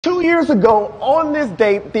years ago, on this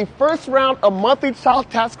date, the first round of monthly child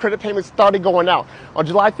tax credit payments started going out on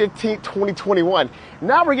July 15, 2021.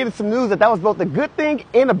 Now we're getting some news that was both a good thing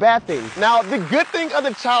and a bad thing. Now, the good thing of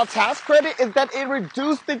the child tax credit is that it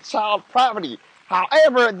reduced the child poverty.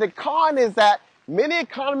 However, the con is that many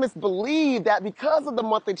economists believe that because of the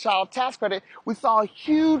monthly child tax credit, we saw a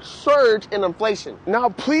huge surge in inflation. Now,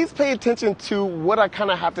 please pay attention to what I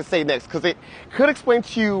kind of have to say next, because it could explain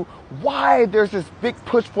to you why there's this big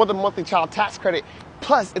push for the monthly child tax credit.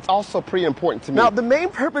 Plus, it's also pretty important to me. Now, the main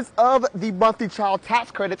purpose of the monthly child tax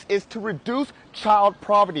credits is to reduce child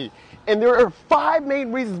poverty. And there are 5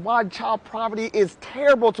 main reasons why child poverty is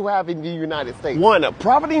terrible to have in the United States. 1,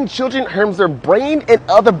 poverty in children harms their brain and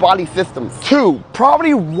other body systems. 2,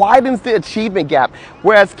 poverty widens the achievement gap,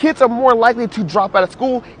 whereas kids are more likely to drop out of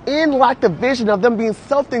school and lack the vision of them being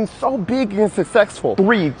something so big and successful.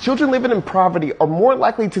 3, children living in poverty are more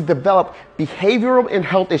likely to develop behavioral and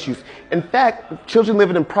health issues. In fact, children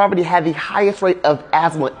living in poverty have the highest rate of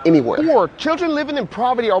asthma anywhere. 4, children living in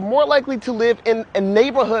poverty are more likely to live in a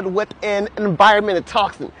neighborhood with an environment of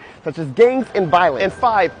toxins, such as gangs and violence. And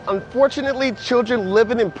 5, unfortunately, children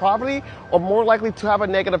living in poverty are more likely to have a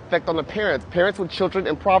negative effect on the parents. Parents with children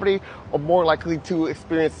in poverty are more likely to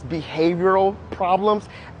experience behavioral problems,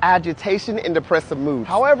 agitation, and depressive moods.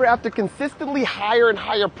 However, after consistently higher and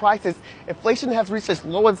higher prices, inflation has reached its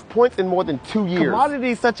lowest points in more than 2 years.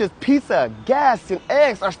 Commodities such as pizza, gas, and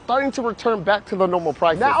eggs are starting to return back to the normal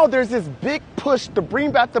prices. Now there's this big push to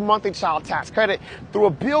bring back the monthly child tax credit through a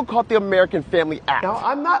bill called the American Family Act. Now,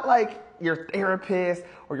 I'm not like your therapist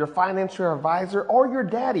or your financial advisor or your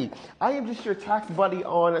daddy. I am just your tax buddy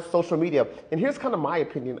on social media. And here's kind of my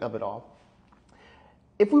opinion of it all.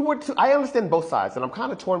 If we were to, I understand both sides, and I'm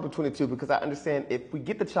kind of torn between the two because I understand if we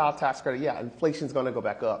get the child tax credit, yeah, inflation's going to go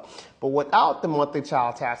back up. But without the monthly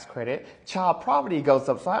child tax credit, child poverty goes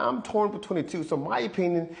up. So I'm torn between the two. So my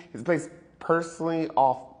opinion is based personally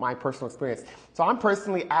off my personal experience. So I'm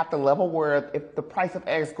personally at the level where if the price of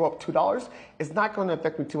eggs go up $2, it's not going to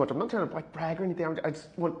affect me too much. I'm not trying to like brag or anything. I just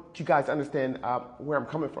want you guys to understand where I'm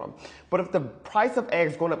coming from. But if the price of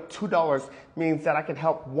eggs going up $2 means that I can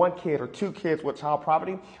help 1 kid or 2 kids with child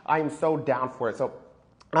poverty, I am so down for it. So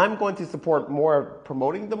I'm going to support more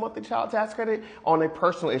promoting the monthly child tax credit on a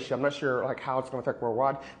personal issue. I'm not sure like how it's going to affect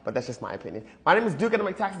worldwide, but that's just my opinion. My name is Duke, and I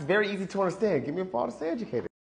make taxes very easy to understand. Give me a call to stay educated.